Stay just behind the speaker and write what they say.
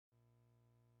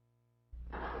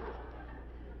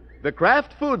The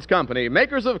Kraft Foods Company,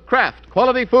 makers of Kraft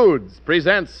Quality Foods,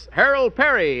 presents Harold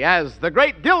Perry as the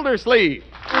Great Gildersleeve.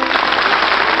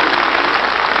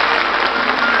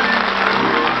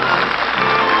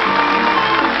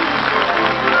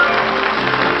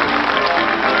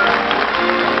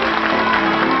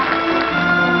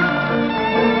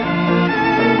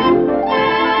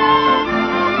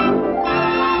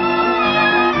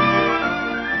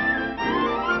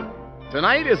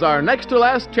 Tonight is our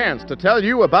next-to-last chance to tell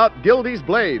you about Gildy's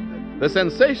Blade, the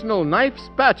sensational knife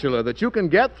spatula that you can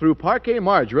get through Parquet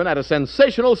margarine at a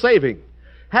sensational saving.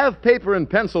 Have paper and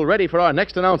pencil ready for our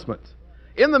next announcement.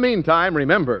 In the meantime,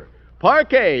 remember,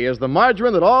 Parquet is the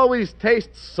margarine that always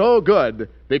tastes so good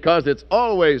because it's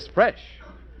always fresh.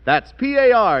 That's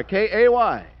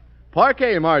Parkay.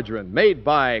 Parquet margarine made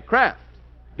by Kraft.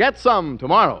 Get some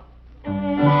tomorrow.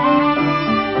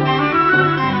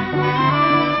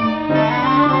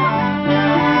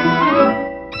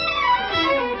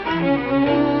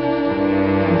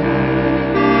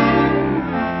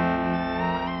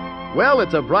 Well,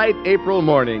 it's a bright April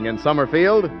morning in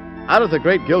Summerfield. Out of the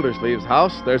great Gildersleeve's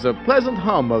house, there's a pleasant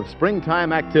hum of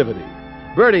springtime activity.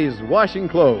 Bertie's washing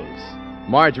clothes.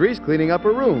 Marjorie's cleaning up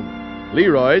her room.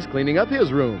 Leroy's cleaning up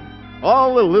his room.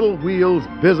 All the little wheels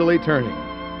busily turning.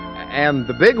 And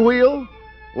the big wheel?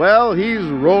 Well, he's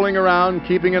rolling around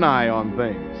keeping an eye on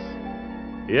things.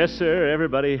 Yes, sir.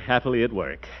 Everybody happily at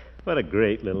work. What a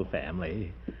great little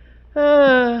family.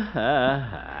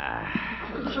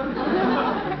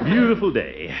 Beautiful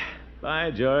day.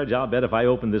 By George, I'll bet if I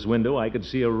opened this window, I could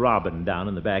see a robin down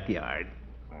in the backyard.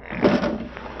 Hello,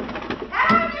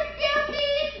 Miss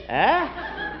Gildersleeve.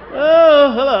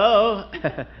 Oh, hello.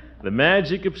 The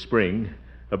magic of spring.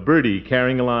 A birdie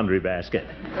carrying a laundry basket.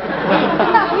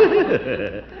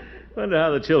 Wonder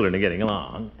how the children are getting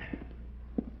along.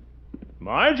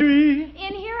 Marjorie!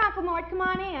 In here, Uncle Mort. Come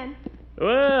on in.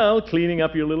 Well, cleaning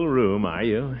up your little room, are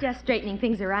you? Just straightening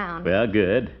things around. Well,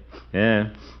 good. Yeah.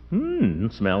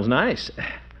 Smells nice.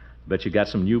 Bet you got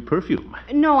some new perfume.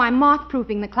 No, I'm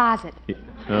moth-proofing the closet.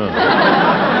 Oh.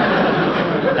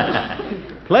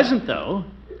 Pleasant, though.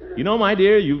 You know, my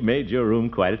dear, you've made your room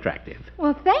quite attractive.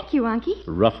 Well, thank you, Unky.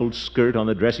 Ruffled skirt on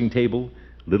the dressing table,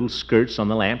 little skirts on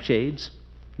the lampshades.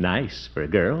 Nice for a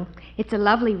girl. It's a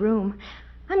lovely room.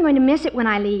 I'm going to miss it when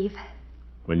I leave.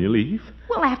 When you leave?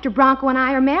 Well, after Bronco and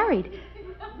I are married.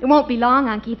 It won't be long,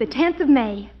 Unky. The 10th of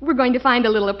May. We're going to find a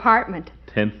little apartment.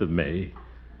 10th of May.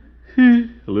 A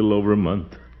little over a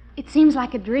month. It seems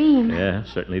like a dream. Yeah,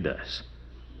 certainly does.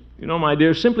 You know, my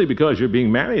dear, simply because you're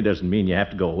being married doesn't mean you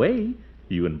have to go away.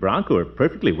 You and Bronco are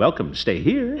perfectly welcome to stay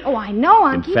here. Oh, I know,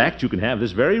 Unky. In fact, you can have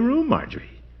this very room, Marjorie.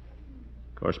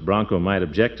 Of course, Bronco might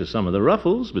object to some of the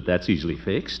ruffles, but that's easily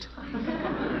fixed.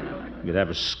 You could have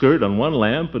a skirt on one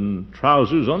lamp and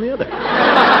trousers on the other.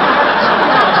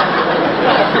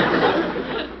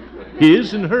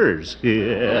 His and hers.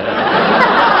 Yeah.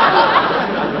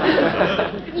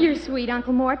 You're sweet,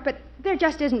 Uncle Mort, but there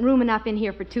just isn't room enough in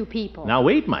here for two people. Now,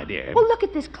 wait, my dear. Well, look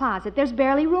at this closet. There's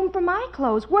barely room for my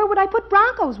clothes. Where would I put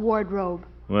Bronco's wardrobe?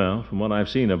 Well, from what I've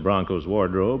seen of Bronco's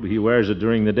wardrobe, he wears it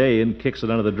during the day and kicks it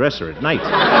under the dresser at night.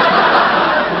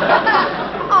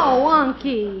 Oh,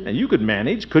 Unky. And you could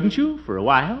manage, couldn't you, for a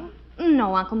while?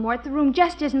 No, Uncle Mort, the room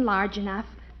just isn't large enough.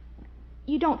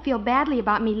 You don't feel badly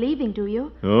about me leaving, do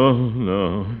you? Oh,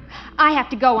 no. I have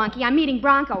to go, Unky. I'm meeting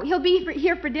Bronco. He'll be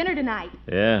here for dinner tonight.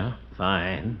 Yeah,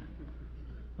 fine. I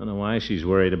don't know why she's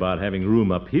worried about having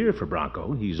room up here for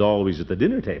Bronco. He's always at the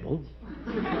dinner table.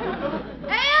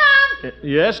 Hey,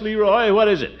 Yes, Leroy, what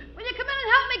is it? will you come in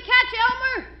and help me catch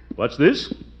Elmer? What's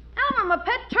this? Elmer, my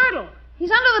pet turtle.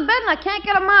 He's under the bed and I can't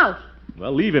get him out.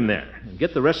 Well, leave him there and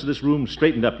get the rest of this room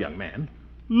straightened up, young man.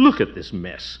 Look at this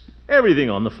mess. Everything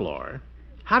on the floor.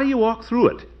 How do you walk through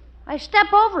it? I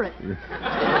step over it. Oh,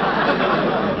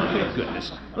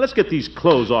 goodness. Let's get these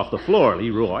clothes off the floor,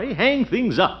 Leroy. Hang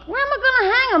things up. Where am I going to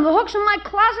hang them? The hooks in my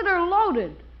closet are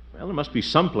loaded. Well, there must be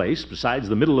some place besides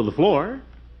the middle of the floor.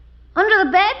 Under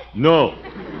the bed? No.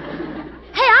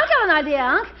 Hey, I got an idea,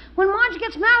 Unc. When Marge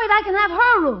gets married, I can have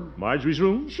her room. Marjorie's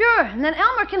room? Sure, and then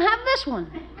Elmer can have this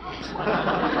one.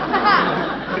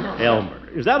 Elmer.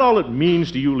 Is that all it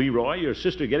means to you, Leroy? Your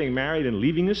sister getting married and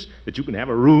leaving us? That you can have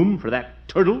a room for that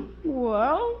turtle?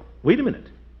 Well? Wait a minute.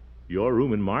 Your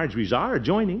room and Marjorie's are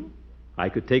adjoining. I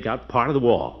could take out part of the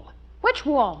wall. Which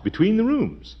wall? Between the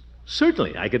rooms.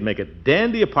 Certainly, I could make a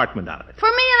dandy apartment out of it. For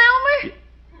me and Elmer?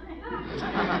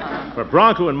 For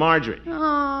Bronco and Marjorie.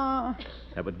 Oh.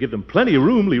 That would give them plenty of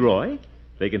room, Leroy.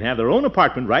 They can have their own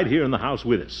apartment right here in the house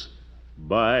with us.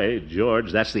 By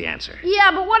George, that's the answer.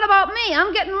 Yeah, but what about me?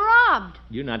 I'm getting robbed.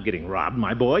 You're not getting robbed,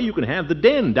 my boy. You can have the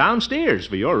den downstairs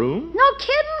for your room. No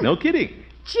kidding? No kidding.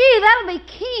 Gee, that'll be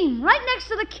keen. Right next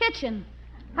to the kitchen.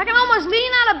 I can almost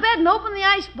lean out of bed and open the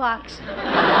icebox.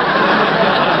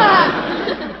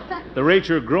 The rate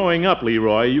you're growing up,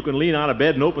 Leroy, you can lean out of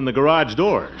bed and open the garage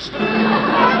doors.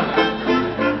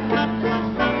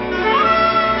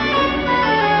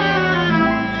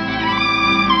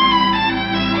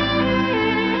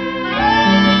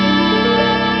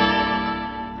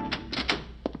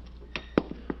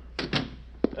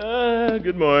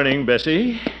 Good morning,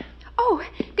 Bessie. Oh,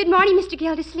 good morning, Mr.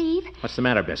 Gildersleeve. What's the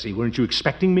matter, Bessie? Weren't you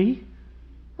expecting me?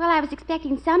 Well, I was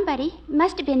expecting somebody.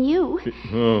 Must have been you.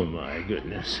 Oh, my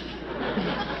goodness.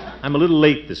 I'm a little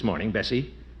late this morning,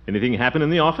 Bessie. Anything happen in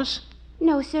the office?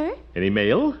 No, sir. Any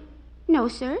mail? No,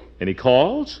 sir. Any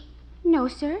calls? No,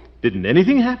 sir. Didn't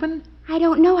anything happen? I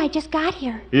don't know. I just got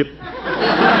here. Yep.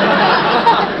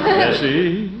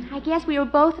 Bessie? I guess we were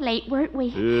both late, weren't we?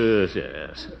 Yes,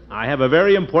 yes. I have a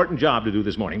very important job to do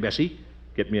this morning, Bessie.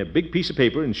 Get me a big piece of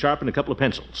paper and sharpen a couple of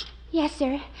pencils. Yes,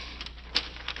 sir.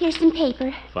 Here's some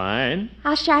paper. Fine.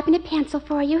 I'll sharpen a pencil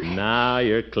for you. Now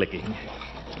you're clicking.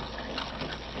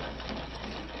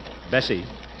 Bessie.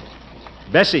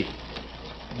 Bessie.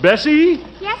 Bessie?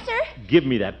 Yes, sir. Give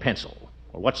me that pencil,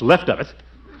 or what's left of it.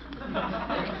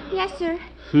 Yes, sir.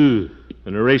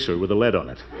 An eraser with a lead on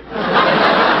it.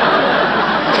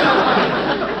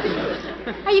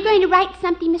 Are you going to write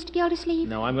something, Mr. Gildersleeve?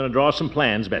 Now, I'm going to draw some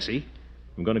plans, Bessie.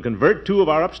 I'm going to convert 2 of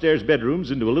our upstairs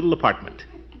bedrooms into a little apartment.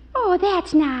 Oh,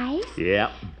 that's nice.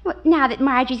 Yeah. Well, now that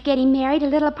Marjorie's getting married, a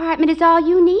little apartment is all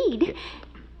you need.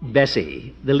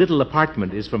 Bessie, the little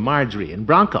apartment is for Marjorie and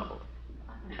Bronco.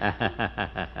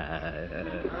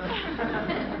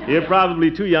 You're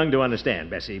probably too young to understand,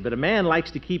 Bessie, but a man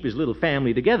likes to keep his little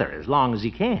family together as long as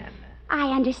he can.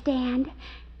 I understand.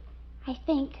 I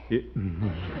think.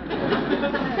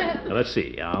 Now, let's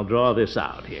see. I'll draw this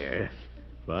out here.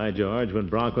 By George, when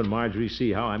Bronco and Marjorie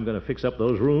see how I'm going to fix up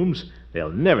those rooms,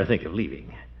 they'll never think of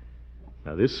leaving.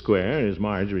 Now, this square is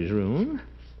Marjorie's room,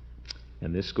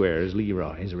 and this square is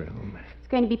Leroy's room. It's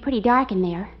going to be pretty dark in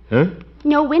there. Huh?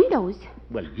 No windows.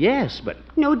 Well, yes, but...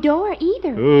 No door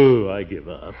either. Oh, I give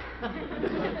up.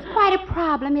 It's quite a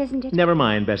problem, isn't it? Never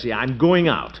mind, Bessie. I'm going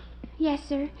out. Yes,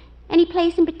 sir. Any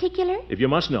place in particular? If you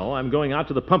must know, I'm going out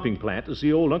to the pumping plant to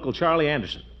see old Uncle Charlie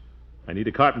Anderson. I need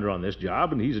a carpenter on this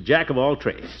job, and he's a jack of all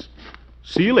trades.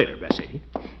 See you later, Bessie.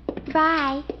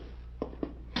 Bye.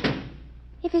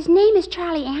 If his name is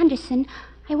Charlie Anderson,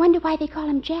 I wonder why they call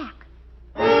him Jack.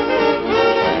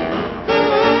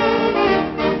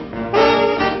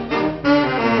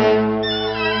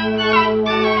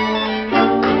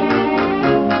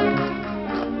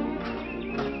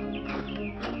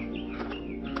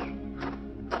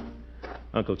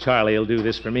 Uncle Charlie will do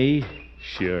this for me.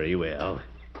 Sure he will.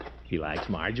 He likes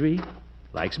Marjorie.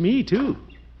 Likes me, too.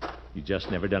 You just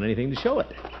never done anything to show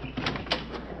it.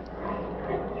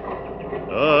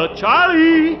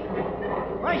 Charlie!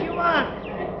 What you want?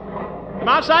 Come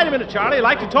outside a minute, Charlie. I'd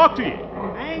like to talk to you.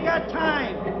 I ain't got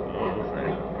time.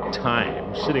 Oh, for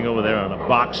time. Sitting over there on a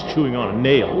box chewing on a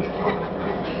nail.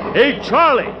 Hey,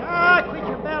 Charlie! Ah, quit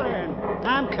your bellering.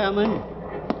 I'm coming.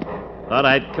 Thought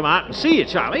I'd come out and see you,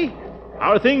 Charlie.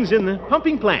 How are things in the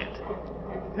pumping plant?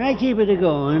 I keep it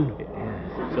a-going.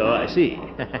 So I see.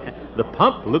 The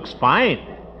pump looks fine.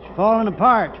 It's falling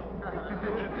apart.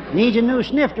 Needs a new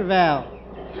snifter valve.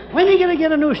 When are you going to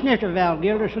get a new snifter valve,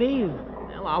 Gildersleeve?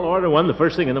 Well, I'll order one the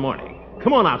first thing in the morning.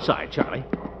 Come on outside, Charlie.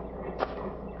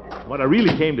 What I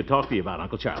really came to talk to you about,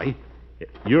 Uncle Charlie,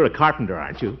 you're a carpenter,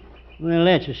 aren't you? Well,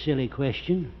 that's a silly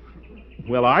question.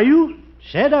 Well, are you?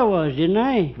 Said I was, didn't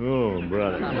I? Oh,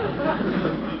 brother.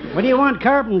 What do you want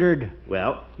carpentered?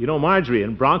 Well, you know Marjorie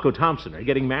and Bronco Thompson are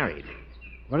getting married.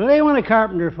 What do they want a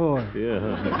carpenter for?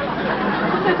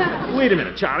 Yeah. Wait a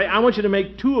minute, Charlie. I want you to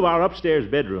make 2 of our upstairs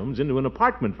bedrooms into an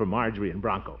apartment for Marjorie and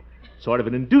Bronco. Sort of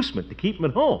an inducement to keep them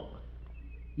at home.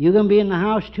 You going to be in the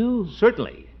house, too?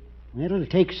 Certainly. It'll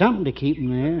take something to keep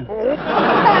them there.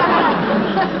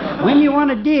 When do you want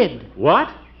it did?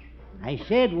 What? I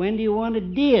said, when do you want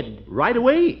it did? Right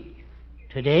away.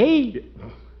 Today?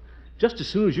 Just as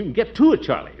soon as you can get to it,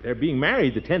 Charlie. They're being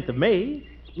married the 10th of May.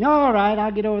 All right,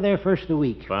 I'll get over there first of the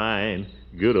week. Fine.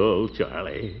 Good old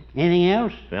Charlie. Anything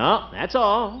else? No, that's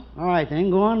all. All right, then,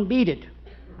 go on and beat it.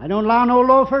 I don't allow no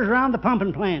loafers around the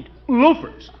pumping plant.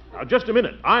 Loafers? Now, just a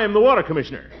minute. I am the water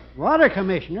commissioner. Water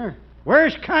commissioner?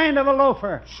 Worst kind of a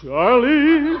loafer.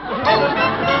 Charlie!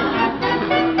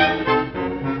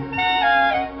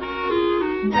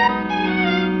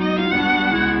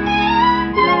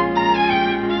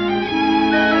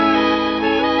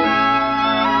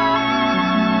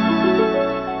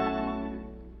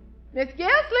 Miss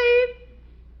Gildersleeve!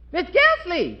 Miss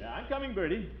Gildersleeve! Yeah, I'm coming,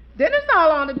 Bertie. Dinner's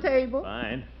all on the table.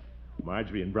 Fine.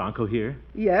 Marjorie and Bronco here?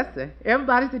 Yes, sir.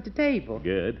 Everybody's at the table.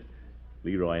 Good.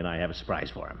 Leroy and I have a surprise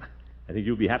for him. I think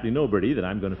you'll be happy to know, Bertie, that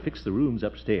I'm going to fix the rooms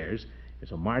upstairs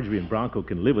so Marjorie and Bronco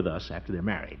can live with us after they're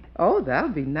married. Oh,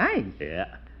 that'll be nice.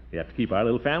 Yeah. We have to keep our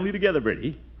little family together,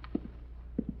 Bertie.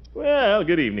 Well,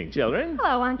 good evening, children.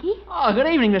 Hello, Unky. Oh, good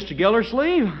evening, Mr.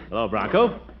 Gildersleeve. Hello,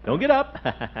 Bronco. Don't get up.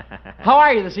 How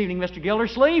are you this evening, Mr.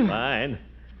 Gildersleeve? Fine.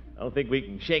 I don't think we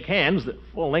can shake hands the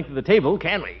full length of the table,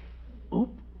 can we? Oop.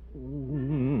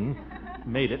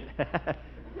 Made it.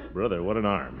 Brother, what an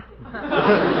arm.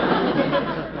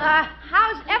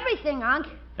 How's everything, Unc?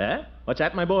 Huh? What's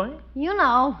that, my boy? You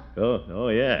know. Oh,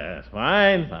 yes.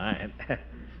 Fine.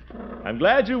 I'm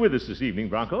glad you're with us this evening,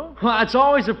 Bronco. Well, it's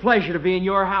always a pleasure to be in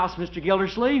your house, Mr.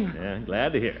 Gildersleeve. Yeah,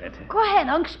 glad to hear it. Go ahead,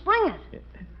 Unc, spring it.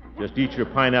 Just eat your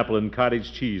pineapple and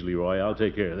cottage cheese, Leroy. I'll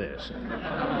take care of this.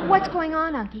 What's going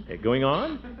on, Unky? Going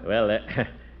on? Well,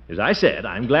 as I said,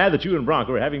 I'm glad that you and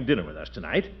Bronco are having dinner with us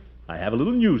tonight. I have a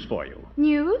little news for you.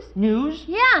 News? News?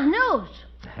 Yeah, news.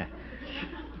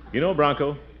 You know,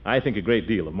 Bronco, I think a great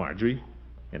deal of Marjorie,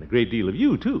 and a great deal of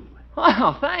you, too.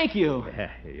 Well, thank you.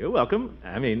 You're welcome.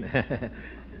 I mean,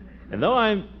 and though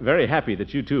I'm very happy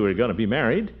that you two are going to be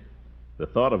married, the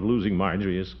thought of losing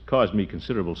Marjorie has caused me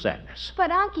considerable sadness.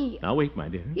 But, Unky... Now, wait, my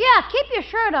dear. Yeah, keep your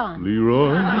shirt on.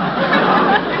 Leroy?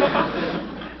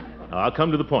 I'll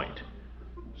come to the point.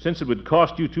 Since it would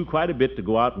cost you two quite a bit to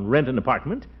go out and rent an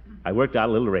apartment, I worked out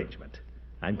a little arrangement.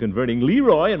 I'm converting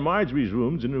Leroy and Marjorie's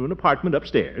rooms into an apartment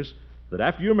upstairs, so that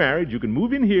after you're married, you can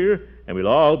move in here and we'll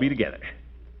all be together.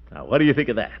 Now, what do you think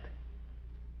of that?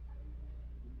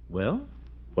 Well,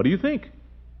 what do you think?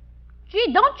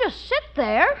 Gee, don't just sit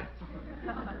there.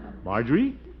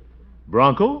 Marjorie?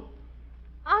 Bronco?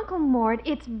 Uncle Mort,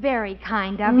 it's very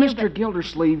kind of you, Mr. but...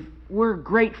 Gildersleeve, we're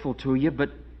grateful to you, but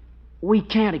we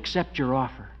can't accept your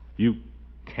offer. You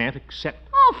can't accept...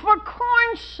 Oh, for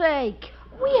corn's sake.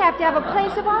 We have to have a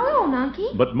place of our own,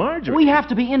 Unky. But Marjorie... We have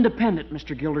to be independent,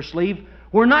 Mr. Gildersleeve.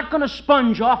 We're not going to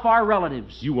sponge off our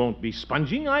relatives. You won't be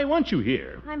sponging. I want you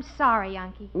here. I'm sorry,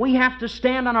 Unky. We have to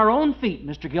stand on our own feet,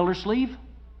 Mr. Gildersleeve.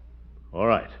 All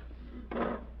right.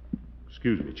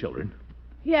 Excuse me, children.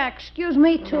 Yeah, excuse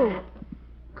me, too.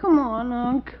 Come on,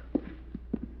 Unc.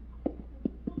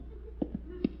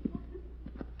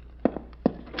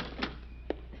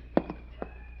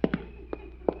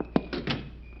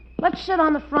 Let's sit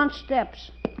on the front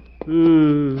steps.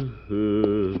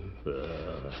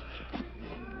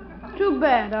 Too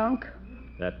bad, Unc.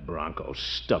 That Bronco,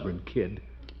 stubborn kid.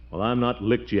 Well, I'm not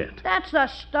licked yet. That's the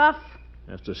stuff.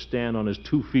 Has to stand on his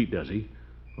 2 feet, does he?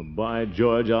 Well, by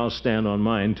George, I'll stand on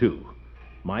mine, too.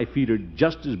 My feet are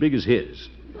just as big as his.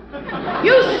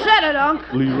 You said it, Unc.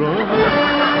 Leroy?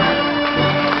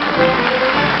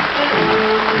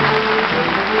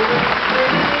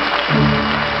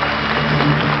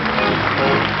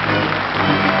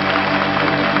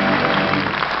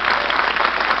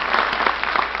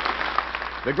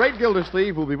 The great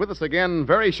Gildersleeve will be with us again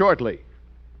very shortly.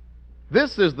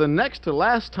 This is the next to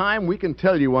last time we can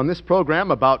tell you on this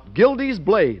program about Gildy's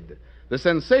Blade, the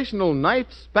sensational knife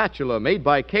spatula made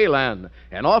by Kalan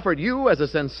and offered you as a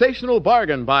sensational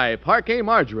bargain by Parquet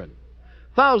Margarine.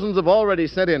 Thousands have already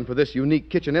sent in for this unique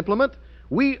kitchen implement.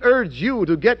 We urge you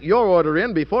to get your order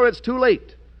in before it's too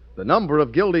late. The number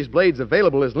of Gildy's blades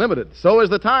available is limited, so is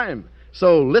the time.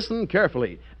 So listen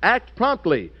carefully, act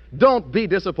promptly, don't be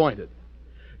disappointed.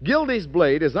 Gildy's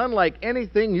blade is unlike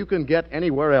anything you can get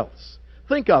anywhere else.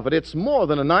 Think of it, it's more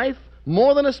than a knife,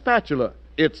 more than a spatula.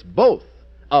 It's both.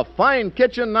 A fine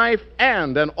kitchen knife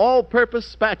and an all-purpose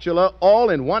spatula all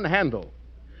in one handle.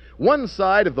 One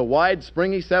side of the wide,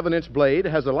 springy 7-inch blade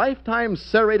has a lifetime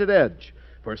serrated edge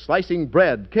for slicing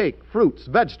bread, cake, fruits,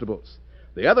 vegetables.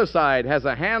 The other side has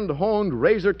a hand-honed,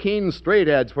 razor-keen straight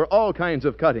edge for all kinds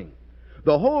of cutting.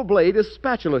 The whole blade is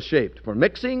spatula-shaped for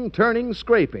mixing, turning,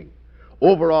 scraping.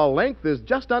 Overall length is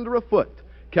just under a foot,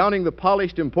 counting the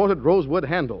polished imported rosewood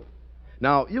handle.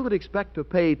 Now, you would expect to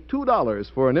pay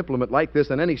 $2 for an implement like this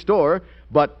in any store,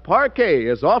 but Parquet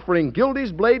is offering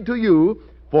Gildy's blade to you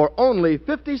for only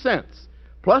 50 cents,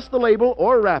 plus the label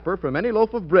or wrapper from any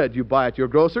loaf of bread you buy at your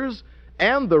grocer's,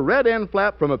 and the red end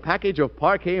flap from a package of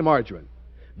Parquet margarine.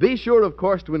 Be sure, of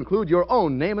course, to include your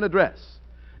own name and address.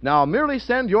 Now, merely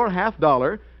send your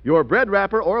 $50, your bread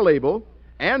wrapper or label,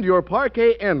 and your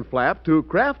Parquet end flap to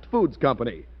Kraft Foods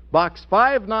Company, Box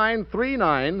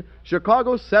 5939,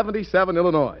 Chicago 77,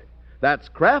 Illinois. That's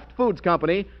Kraft Foods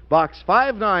Company, Box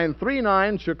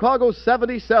 5939, Chicago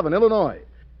 77, Illinois.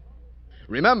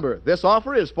 Remember, this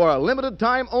offer is for a limited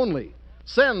time only.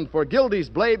 Send for Gildy's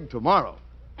Blade tomorrow.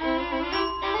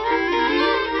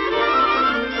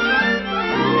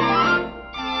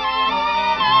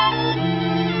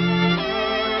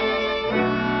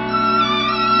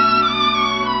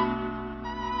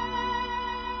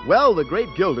 Well, the great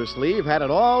Gildersleeve had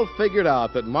it all figured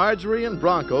out that Marjorie and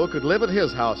Bronco could live at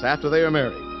his house after they are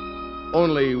married.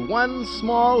 Only one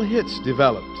small hitch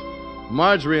developed.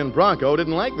 Marjorie and Bronco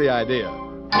didn't like the idea.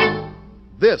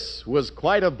 This was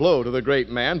quite a blow to the great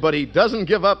man, but he doesn't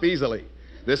give up easily.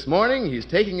 This morning, he's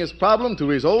taking his problem to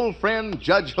his old friend,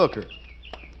 Judge Hooker.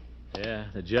 Yeah,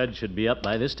 the judge should be up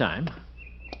by this time.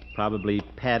 Probably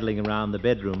paddling around the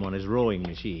bedroom on his rowing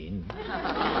machine.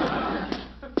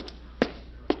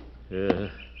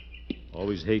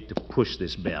 Always hate to push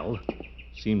this bell.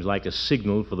 Seems like a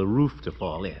signal for the roof to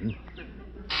fall in.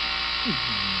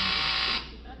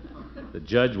 The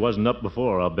judge wasn't up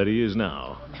before. I'll bet he is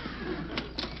now.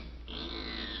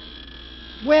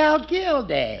 Well,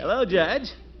 Gildy. Hello,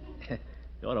 Judge.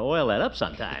 You ought to oil that up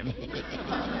sometime.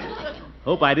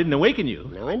 Hope I didn't awaken you.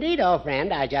 No, indeed, old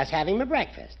friend. I was just having my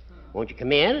breakfast. Won't you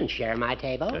come in and share my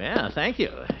table? Yeah, thank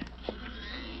you.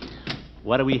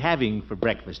 What are we having for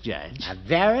breakfast, Judge? A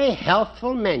very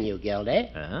healthful menu, Gildy.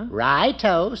 Uh-huh. Rye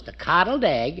toast, a coddled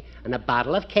egg, and a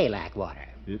bottle of Kalak water.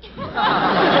 You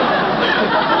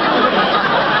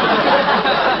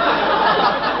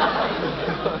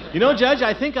know, Judge,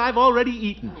 I think I've already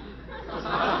eaten.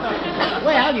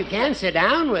 Well, you can sit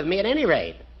down with me at any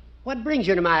rate. What brings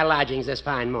you to my lodgings this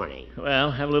fine morning?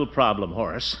 Well, I have a little problem,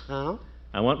 Horace. Oh?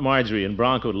 I want Marjorie and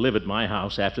Bronco to live at my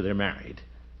house after they're married.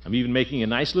 I'm even making a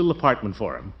nice little apartment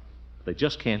for them. They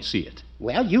just can't see it.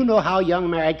 Well, you know how young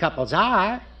married couples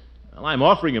are. Well, I'm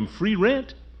offering them free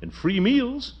rent and free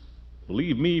meals.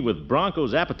 Believe me, with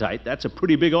Bronco's appetite, that's a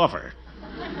pretty big offer.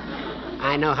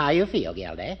 I know how you feel,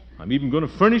 Gildy. I'm even going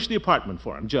to furnish the apartment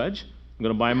for them, Judge. I'm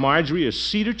going to buy Marjorie a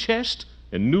cedar chest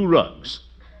and new rugs.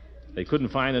 They couldn't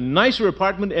find a nicer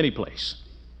apartment anyplace.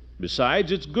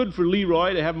 Besides, it's good for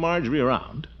Leroy to have Marjorie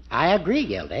around. I agree,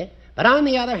 Gildy. But on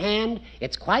the other hand,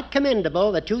 it's quite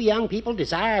commendable that two young people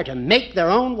desire to make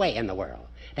their own way in the world.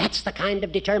 That's the kind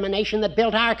of determination that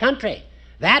built our country.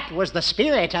 That was the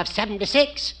spirit of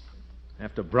 76.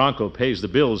 After Bronco pays the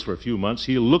bills for a few months,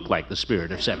 he'll look like the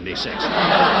spirit of 76.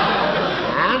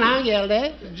 Now,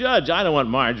 Gildy. Judge, I don't want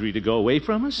Marjorie to go away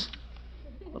from us.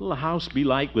 What'll the house be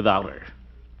like without her?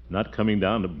 Not coming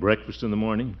down to breakfast in the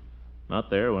morning. Not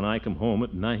there when I come home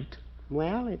at night.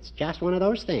 Well, it's just one of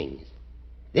those things.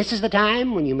 This is the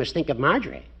time when you must think of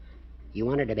Marjorie. You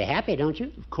want her to be happy, don't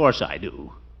you? Of course I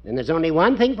do. Then there's only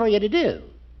one thing for you to do.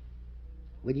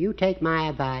 Will you take my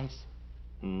advice?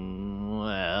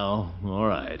 Well, all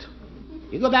right.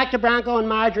 You go back to Bronco and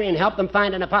Marjorie and help them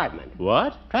find an apartment.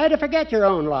 What? Try to forget your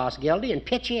own loss, Gildy, and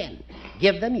pitch in.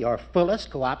 Give them your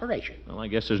fullest cooperation. Well, I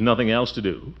guess there's nothing else to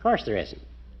do. Of course there isn't.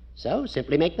 So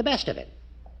simply make the best of it.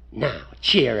 Now,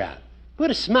 cheer up.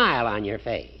 Put a smile on your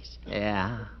face.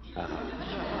 Yeah.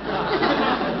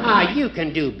 You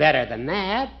can do better than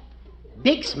that.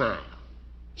 Big smile.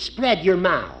 Spread your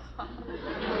mouth.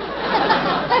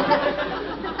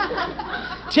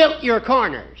 Tilt your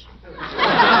corners.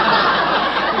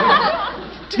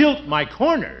 Tilt my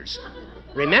corners?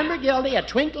 Remember, Gildy, a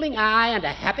twinkling eye and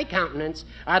a happy countenance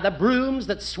are the brooms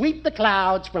that sweep the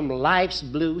clouds from life's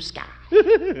blue sky.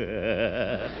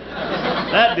 That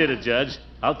did it, Judge.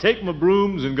 I'll take my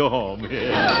brooms and go home.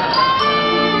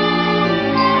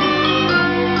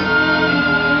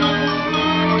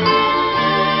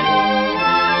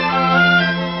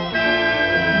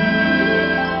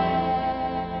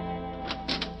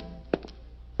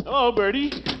 Hello,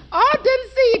 Bertie. Oh,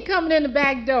 didn't see you coming in the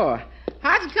back door.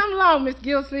 How'd you come along, Miss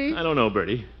Gildersleeve? I don't know,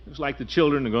 Bertie. Looks like the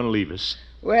children are going to leave us.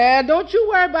 Well, don't you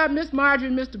worry about Miss Marjorie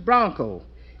and Mr. Bronco.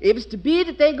 If it's to be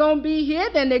that they're going to be here,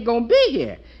 then they're going to be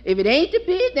here. If it ain't to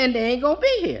be, then they ain't going to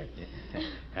be here.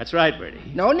 That's right,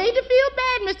 Bertie. No need to feel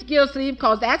bad, Mr. Gildersleeve,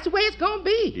 because that's the way it's going to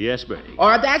be. Yes, Bertie.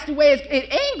 Or that's the way it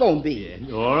ain't going to be.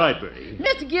 Yeah. All right, Bertie.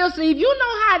 Mr. Gildersleeve, you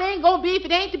know how it ain't going to be if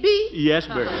it ain't to be? Yes,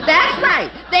 Bertie. That's right.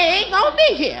 They ain't going to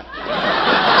be here.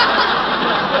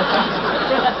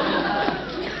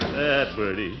 That,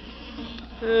 Bertie.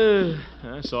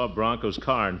 I saw Bronco's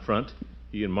car in front.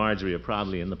 He and Marjorie are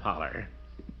probably in the parlor.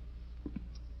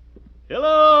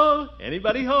 Hello?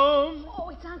 Anybody home? Oh,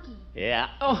 it's Unky. Yeah.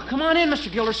 Oh, come on in, Mr.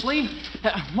 Gildersleeve.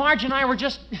 Marge and I were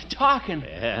just talking.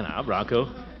 Yeah, now, Bronco.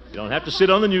 You don't have to sit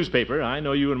on the newspaper. I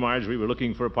know you and Marjorie were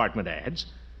looking for apartment ads.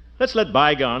 Let's let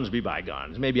bygones be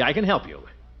bygones. Maybe I can help you.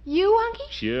 You, Unky?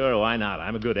 Sure, why not?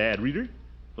 I'm a good ad reader.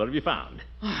 What have you found?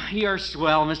 You're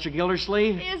swell, Mr.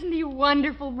 Gildersleeve. Isn't he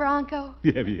wonderful, Bronco?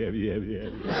 Yeah.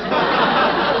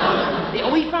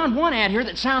 We found one ad here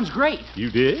that sounds great. You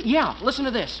did? Yeah, listen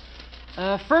to this.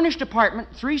 Furnished apartment,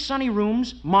 3 sunny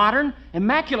rooms, modern,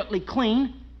 immaculately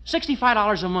clean,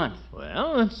 $65 a month.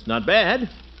 Well, that's not bad. Of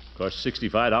course,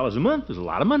 $65 a month is a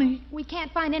lot of money. We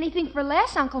can't find anything for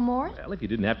less, Uncle Mort. Well, if you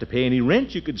didn't have to pay any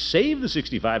rent, you could save the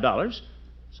 $65.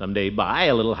 Someday buy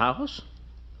a little house.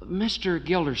 Mr.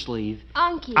 Gildersleeve.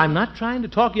 Unky. I'm not trying to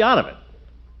talk you out of it.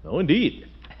 No, indeed.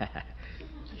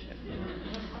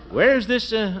 Where's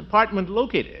this apartment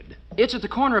located? It's at the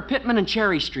corner of Pittman and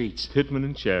Cherry Streets. Pittman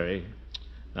and Cherry.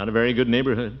 Not a very good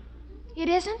neighborhood. It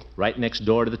isn't? Right next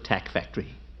door to the tack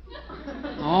factory.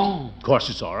 Oh. Of course,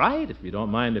 it's all right if you don't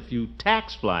mind a few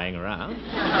tacks flying around.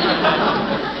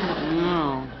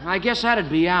 No, I guess that'd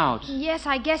be out. Yes,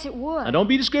 I guess it would. Now, don't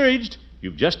be discouraged.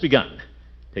 You've just begun.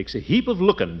 Takes a heap of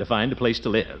looking to find a place to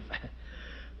live.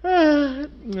 Well,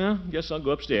 guess I'll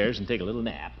go upstairs and take a little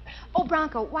nap. Oh,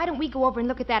 Bronco, why don't we go over and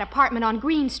look at that apartment on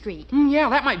Green Street? Yeah,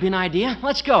 that might be an idea.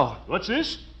 Let's go. What's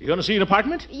this? You going to see an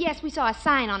apartment? Yes, we saw a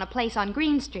sign on a place on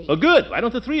Green Street. Oh, good. Why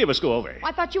don't the three of us go over?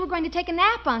 I thought you were going to take a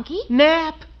nap, Unky.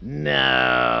 Nap?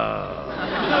 No.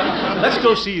 Let's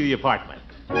go see the apartment.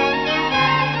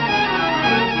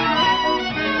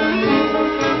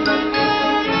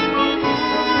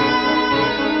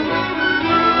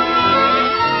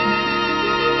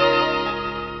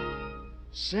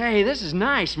 Say, this is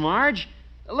nice, Marge.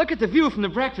 Look at the view from the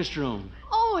breakfast room.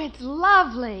 Oh, it's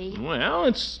lovely. Well,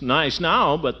 it's nice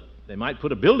now, but they might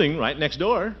put a building right next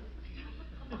door.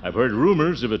 I've heard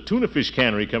rumors of a tuna fish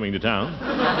cannery coming to town.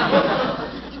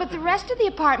 But the rest of the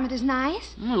apartment is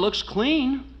nice. It looks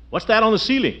clean. What's that on the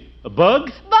ceiling? A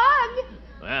bug? Bug!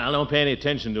 Well, don't pay any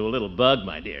attention to a little bug,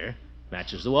 my dear.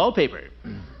 Matches the wallpaper.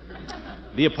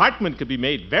 The apartment could be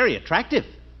made very attractive.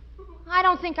 I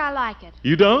don't think I like it.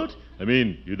 You don't?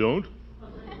 You don't?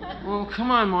 Oh,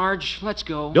 come on, Marge. Let's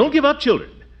go. Don't give up,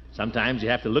 children. Sometimes you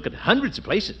have to look at hundreds of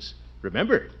places.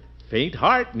 Remember, faint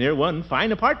heart near one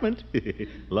fine apartment.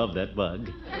 Love that bug.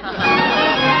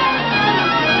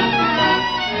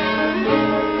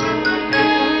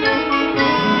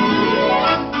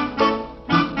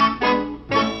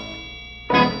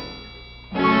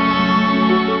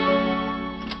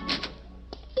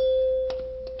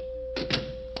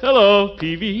 Hello,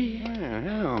 Peavy.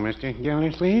 Hello, Mr.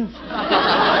 Gildersleeve.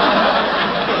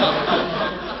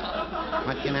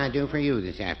 What can I do for you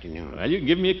this afternoon? Well, you can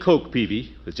give me a Coke,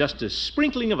 Peavy, with just a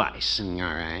sprinkling of ice. All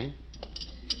right.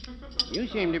 You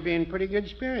seem to be in pretty good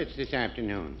spirits this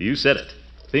afternoon. You said it.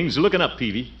 Things are looking up,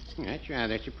 Peavy. That's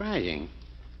rather surprising.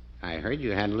 I heard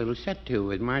you had a little set-to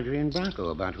with Marjorie and Bronco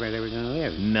about where they were going to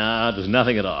live. No, it was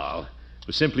nothing at all. It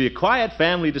was simply a quiet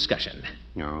family discussion.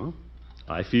 No?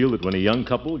 I feel that when a young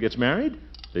couple gets married,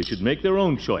 they should make their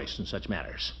own choice in such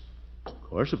matters. Of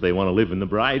course, if they want to live in the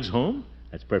bride's home,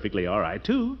 that's perfectly all right,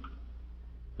 too.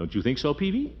 Don't you think so,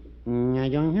 Peavy? I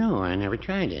don't know. I never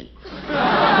tried it.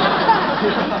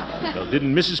 Well,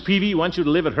 didn't Mrs. Peavy want you to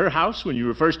live at her house when you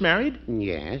were first married?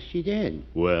 Yes, she did.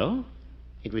 Well?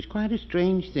 It was quite a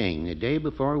strange thing. The day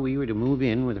before we were to move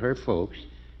in with her folks,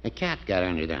 a cat got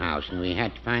under the house, and we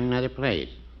had to find another place.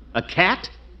 A cat?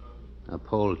 A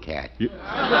polecat.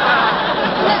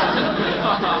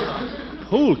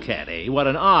 Polecat, eh? What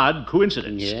an odd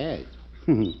coincidence. Yes.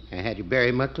 I had to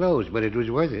bury my clothes, but it was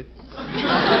worth it.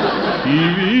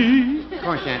 Peavy? Of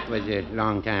course, that was a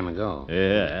long time ago.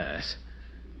 Yes.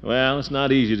 Well, it's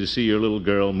not easy to see your little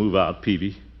girl move out,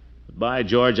 Peavy. But by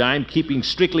George, I'm keeping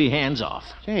strictly hands off.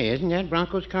 Say, isn't that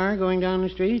Bronco's car going down the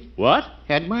street? What?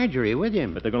 Had Marjorie with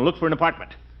him. But they're going to look for an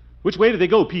apartment. Which way did they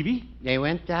go, Peavy? They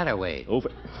went that way. Over.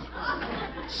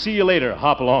 See you later,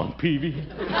 hop along, Peavy.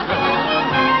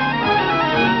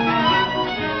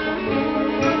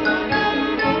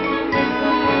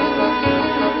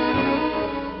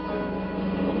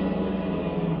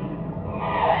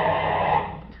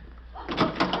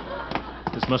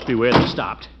 This must be where they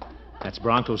stopped. That's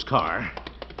Bronco's car.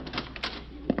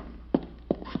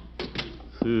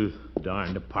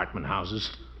 Darned apartment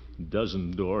houses. A dozen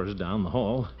doors down the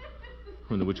hall.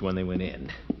 Wonder which one they went in.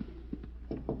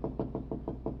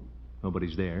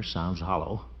 Nobody's there. Sounds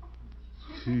hollow.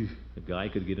 The guy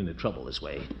could get into trouble this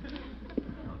way.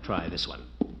 I'll try this one.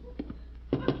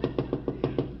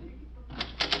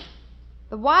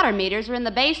 The water meters are in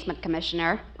the basement,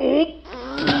 Commissioner.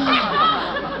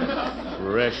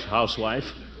 Fresh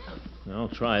housewife. I'll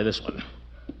try this one.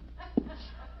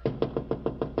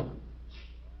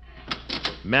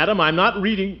 Madam, I'm not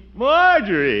reading.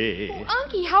 Marjorie! Oh,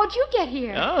 Unky, how'd you get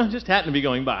here? Oh, just happened to be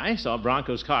going by. Saw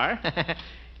Bronco's car.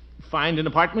 find an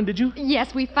apartment, did you?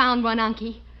 Yes, we found one,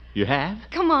 Unky. You have?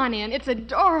 Come on in. It's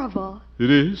adorable. It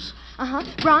is? Uh-huh.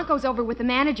 Bronco's over with the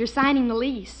manager signing the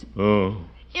lease. Oh.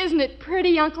 Isn't it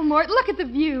pretty, Uncle Mort? Look at the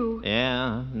view.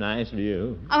 Yeah, nice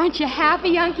view. Aren't you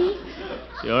happy, Unky?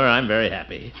 Sure, I'm very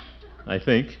happy. I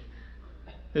think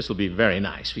this will be very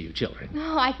nice for you children.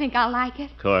 Oh, I think I'll like it.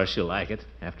 Of course you'll like it.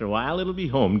 After a while, it'll be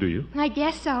home to you. I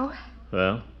guess so.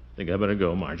 Well, I think I better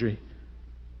go, Marjorie.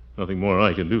 Nothing more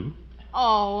I can do.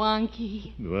 Oh,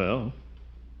 Unky. Well.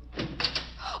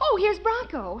 Oh, here's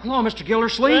Bronco. Hello, Mr.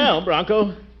 Gildersleeve. Well,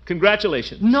 Bronco,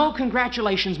 congratulations. No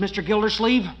congratulations, Mr.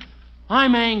 Gildersleeve.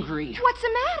 I'm angry. What's the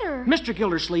matter? Mr.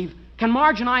 Gildersleeve, can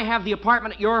Marge and I have the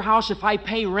apartment at your house if I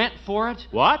pay rent for it?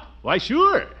 What? Why,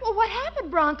 sure. Well, what happened,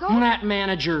 Bronco? That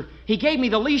manager. He gave me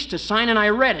the lease to sign, and I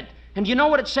read it. And you know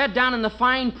what it said down in the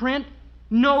fine print?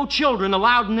 No children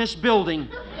allowed in this building.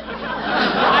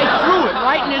 I threw it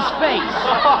right in his face.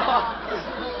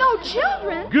 No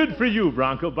children? Good for you,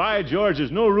 Bronco. By George,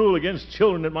 there's no rule against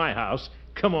children at my house.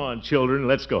 Come on, children,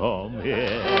 let's go home.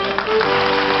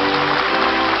 Yeah.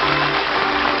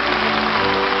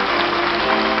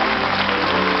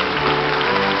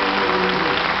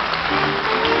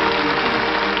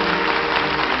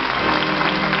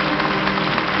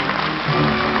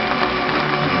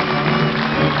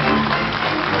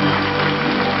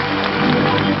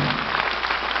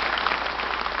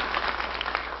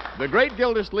 The Great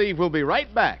Gildersleeve will be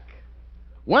right back.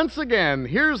 Once again,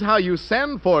 here's how you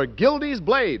send for Gildy's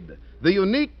Blade, the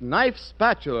unique knife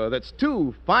spatula that's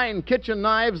 2 fine kitchen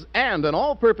knives and an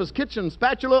all-purpose kitchen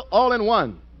spatula all in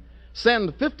one.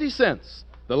 Send 50 cents,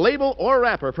 the label or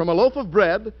wrapper from a loaf of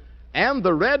bread, and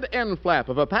the red end flap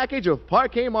of a package of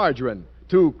parquet margarine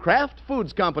to Kraft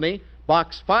Foods Company,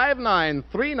 Box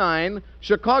 5939,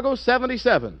 Chicago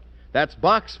 77. That's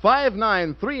Box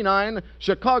 5939,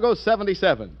 Chicago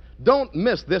 77. Don't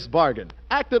miss this bargain.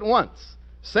 Act at once.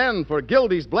 Send for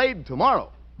Gildy's Blade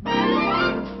tomorrow.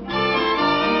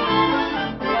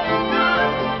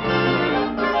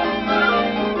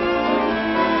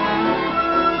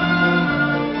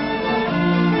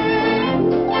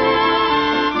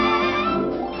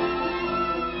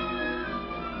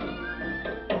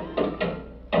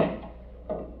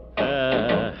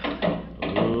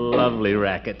 Lovely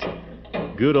racket.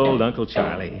 Good old Uncle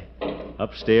Charlie.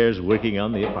 Upstairs working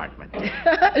on the apartment.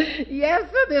 Yes,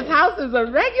 sir. This house is a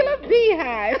regular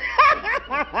beehive.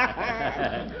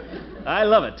 I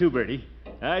love it, too, Bertie.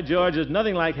 George, there's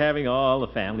nothing like having all the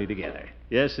family together.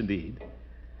 Yes, indeed.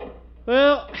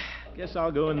 Well, guess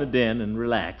I'll go in the den and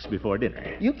relax before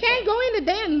dinner. You can't go in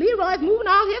the den. Leroy's moving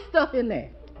all his stuff in there.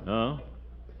 Oh?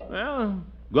 Well,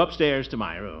 go upstairs to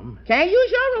my room. Can't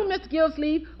use your room, Mr.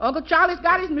 Gildersleeve. Uncle Charlie's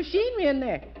got his machinery in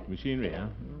there. Machinery, huh?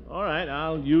 All right,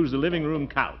 I'll use the living room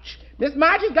couch. Miss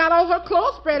Marjorie's got all her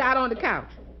clothes spread out on the couch.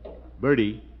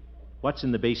 Bertie, what's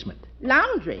in the basement?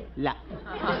 Laundry.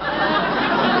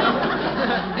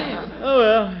 Oh,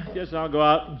 well, guess I'll go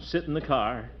out and sit in the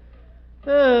car.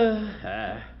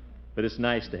 But it's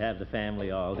nice to have the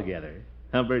family all together.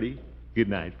 Huh, Bertie? Good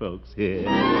night, folks. Yeah.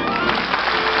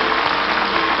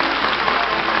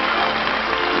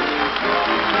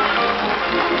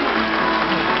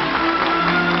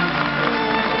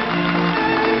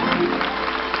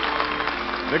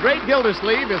 The Great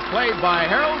Gildersleeve is played by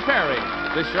Harold Perry.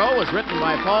 The show was written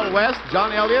by Paul West,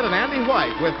 John Elliott, and Andy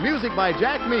White, with music by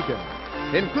Jack Meakin.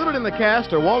 Included in the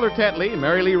cast are Walter Tetley,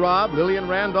 Mary Lee Robb, Lillian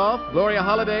Randolph, Gloria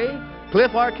Holliday,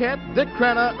 Cliff Arquette, Dick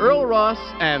Crenna, Earl Ross,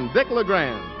 and Dick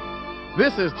LeGrand.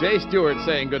 This is Jay Stewart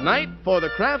saying goodnight for the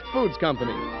Kraft Foods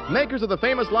Company, makers of the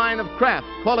famous line of Kraft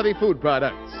quality food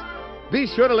products. Be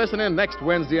sure to listen in next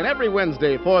Wednesday and every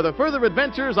Wednesday for the further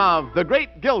adventures of the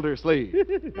Great Gildersleeve.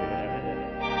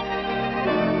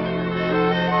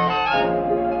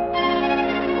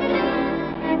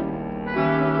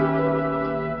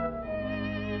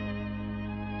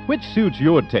 Which suits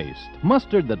your taste?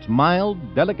 Mustard that's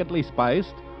mild, delicately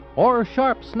spiced, or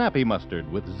sharp, snappy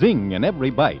mustard with zing in every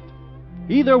bite?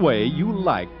 Either way, you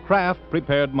like Kraft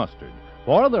prepared mustard,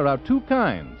 for there are 2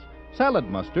 kinds. Salad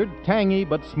mustard, tangy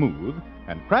but smooth,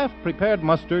 and Kraft prepared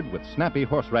mustard with snappy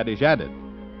horseradish added.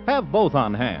 Have both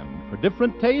on hand for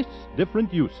different tastes,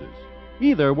 different uses.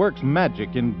 Either works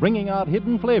magic in bringing out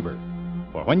hidden flavor.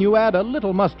 For when you add a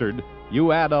little mustard,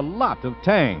 you add a lot of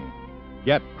tang.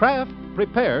 Get Kraft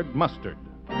prepared mustard.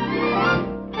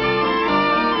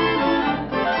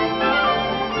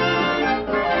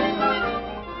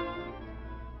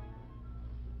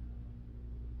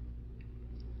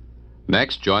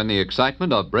 Next, join the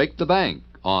excitement of Break the Bank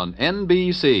on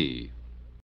NBC.